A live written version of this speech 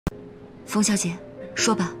冯小姐，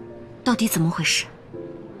说吧，到底怎么回事？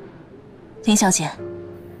林小姐，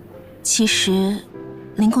其实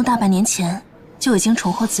林公大半年前就已经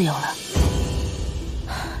重获自由了，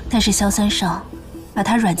但是萧三少把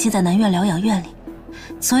他软禁在南苑疗养院里，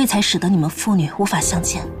所以才使得你们父女无法相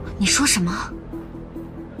见。你说什么？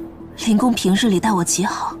林公平日里待我极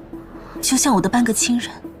好，就像我的半个亲人。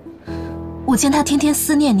我见他天天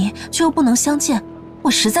思念你，却又不能相见，我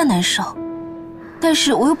实在难受。但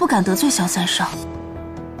是我又不敢得罪萧三少。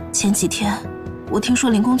前几天我听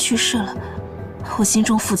说林公去世了，我心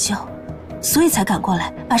中负疚，所以才赶过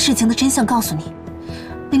来把事情的真相告诉你。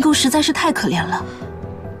林公实在是太可怜了。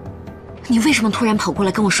你为什么突然跑过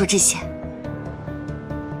来跟我说这些？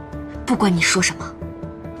不管你说什么，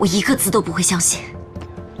我一个字都不会相信。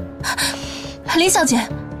林小姐，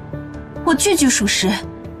我句句属实。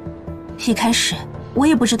一开始我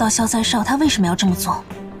也不知道萧三少他为什么要这么做，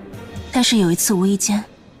但是有一次无意间，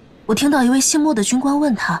我听到一位姓莫的军官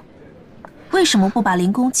问他，为什么不把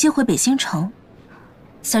林公接回北京城？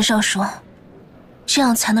三少说，这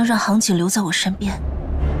样才能让杭景留在我身边。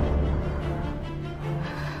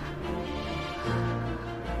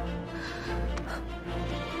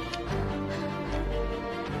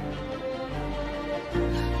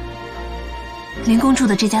林公住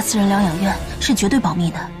的这家私人疗养院是绝对保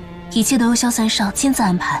密的，一切都由萧三少亲自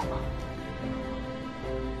安排。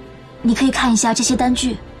你可以看一下这些单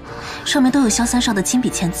据，上面都有萧三少的亲笔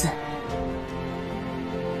签字。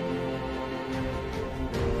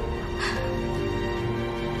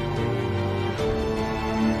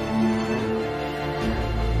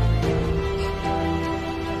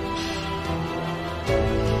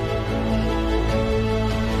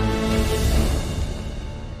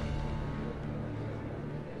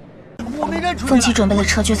凤七准备的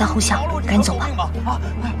车就在后巷，赶紧走吧。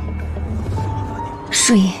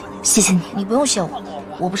树影，谢谢你。你不用谢我，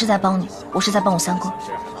我不是在帮你，我是在帮我三哥。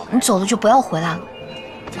你走了就不要回来了，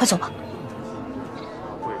快走吧。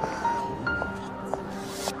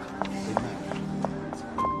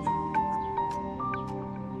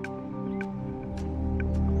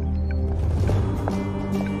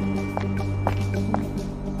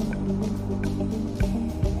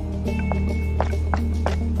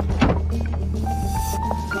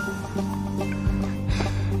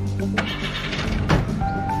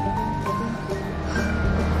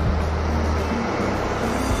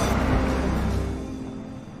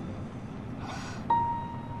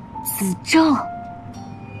子正，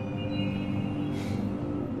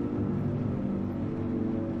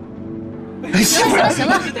行了行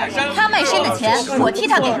了，他卖身的钱我替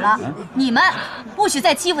他给了，你们不许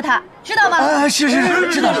再欺负他，知道吗？是，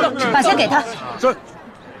知道。把钱给他。是。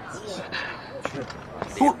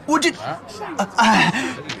我这，哎，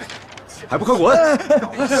还不快滚！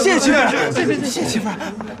谢媳妇，谢媳妇。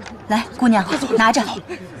来，姑娘，拿着，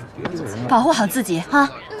保护好自己啊！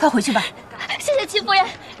快回去吧。谢谢戚夫人，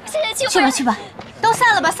谢谢戚夫人。去吧，都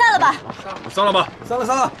散了吧，散了吧。散了吧，散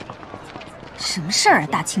了。什么事儿啊，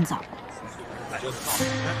大清早。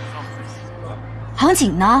杭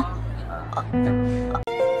景呢？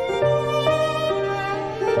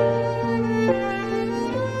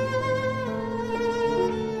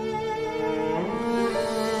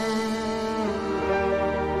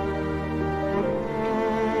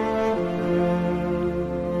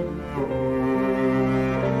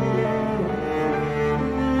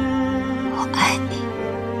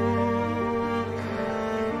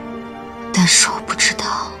但是我不知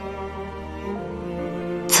道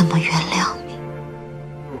怎么原谅你，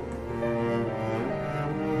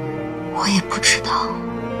我也不知道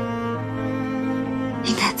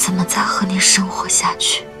应该怎么再和你生活下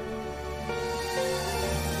去。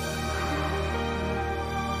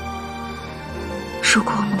如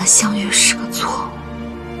果我们的相遇是个错误，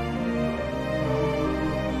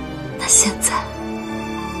那现在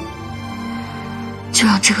就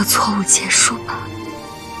让这个错误结束吧。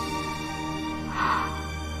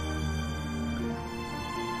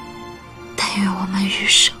但愿我们余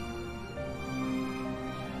生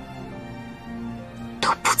都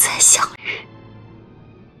不再相遇。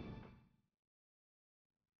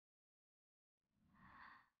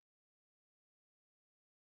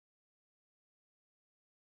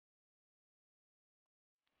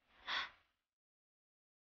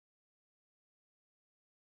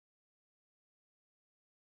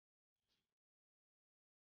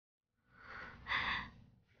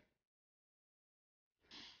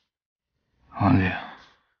杭景，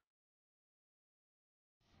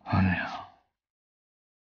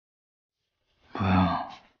不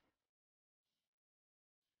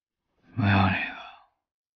要离开，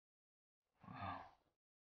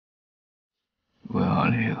不要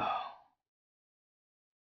离开。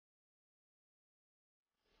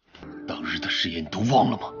誓言你都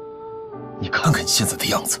忘了吗？你看看你现在的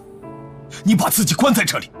样子，你把自己关在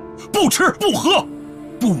这里，不吃不喝，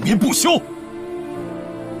不眠不休，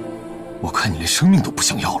我看你连生命都不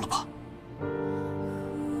想要了吧？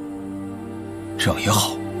这样也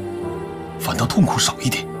好，反倒痛苦少一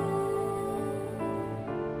点。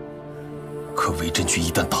可伪真军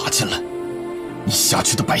一旦打进来，你辖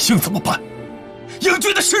区的百姓怎么办？英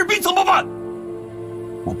军的士兵怎么办？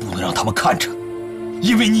我不能让他们看着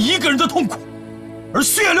因为你一个人的痛苦而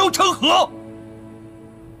血流成河。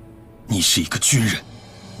你是一个军人，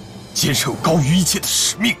肩上有高于一切的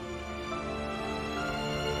使命。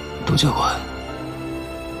杜教官，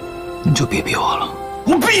你就别逼我了。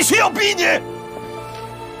我必须要逼你，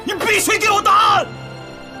你必须给我答案。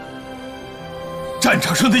战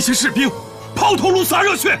场上那些士兵抛头颅洒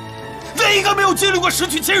热血，哪一个没有经历过失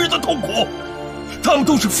去亲人的痛苦？他们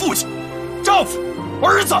都是父亲、丈夫、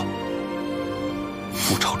儿子。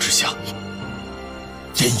覆巢之下，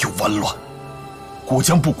焉有完卵？国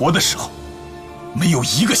将不国的时候，没有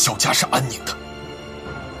一个小家是安宁的。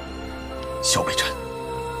萧北辰，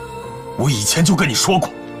我以前就跟你说过，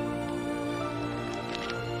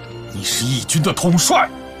你是义军的统帅。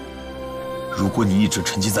如果你一直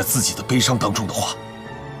沉浸在自己的悲伤当中的话，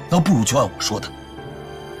那不如就按我说的，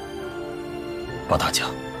把大家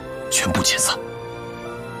全部遣散，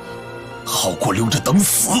好过留着等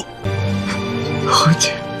死。好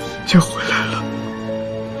姐，你回来了。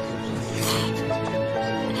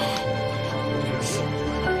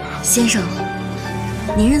先生，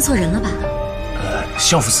您认错人了吧？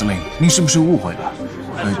萧副司令，您是不是误会了？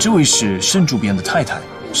这位是盛主编的太太，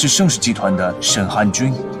是盛氏集团的沈寒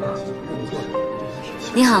君。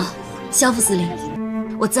你好，萧副司令，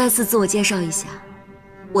我再次自我介绍一下，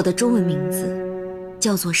我的中文名字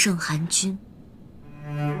叫做盛寒君。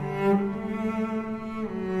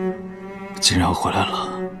既然回来了，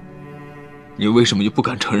你为什么就不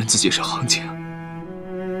敢承认自己是行姐？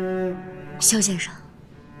萧先生，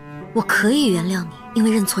我可以原谅你因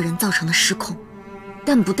为认错人造成的失控，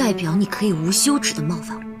但不代表你可以无休止的冒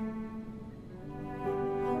犯我。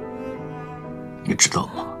你知道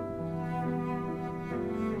吗？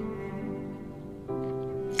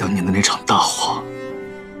当年的那场大火，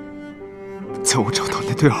在我找到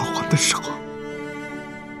那对耳环的时候，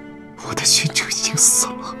我的心就已经死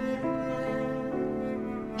了。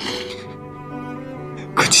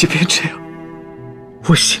可即便这样，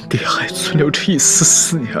我心底还存留着一丝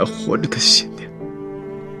丝你还活着的信念，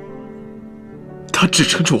它支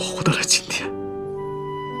撑着我活到了今天。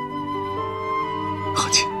何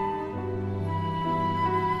姐，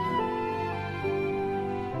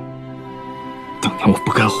当年我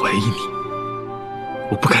不该怀疑你，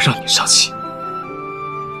我不该让你伤心。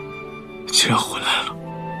既然回来了，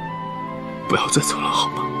不要再走了好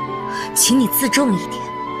吗？请你自重一点，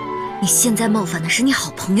你现在冒犯的是你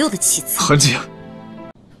好朋友的妻子。何姐，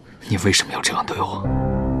你为什么要这样对我？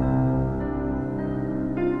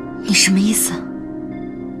你什么意思？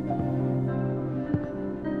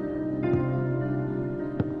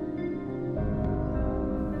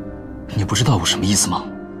你不知道我什么意思吗？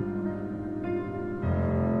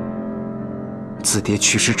自爹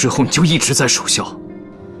去世之后，你就一直在守孝，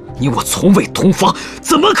你我从未同房，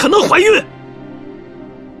怎么可能怀孕？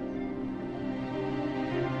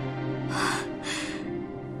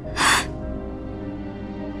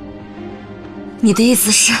你的意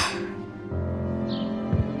思是，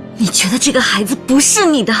你觉得这个孩子不是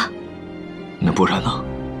你的？那不然呢？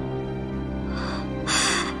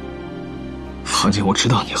行姐，我知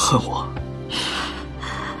道你恨我，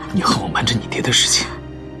你恨我瞒着你爹的事情，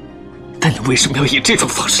但你为什么要以这种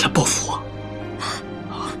方式来报复我？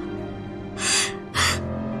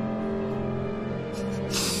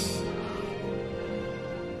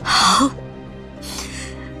好，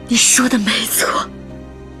你说的没错，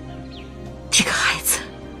这个孩子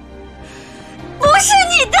不是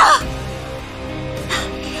你的。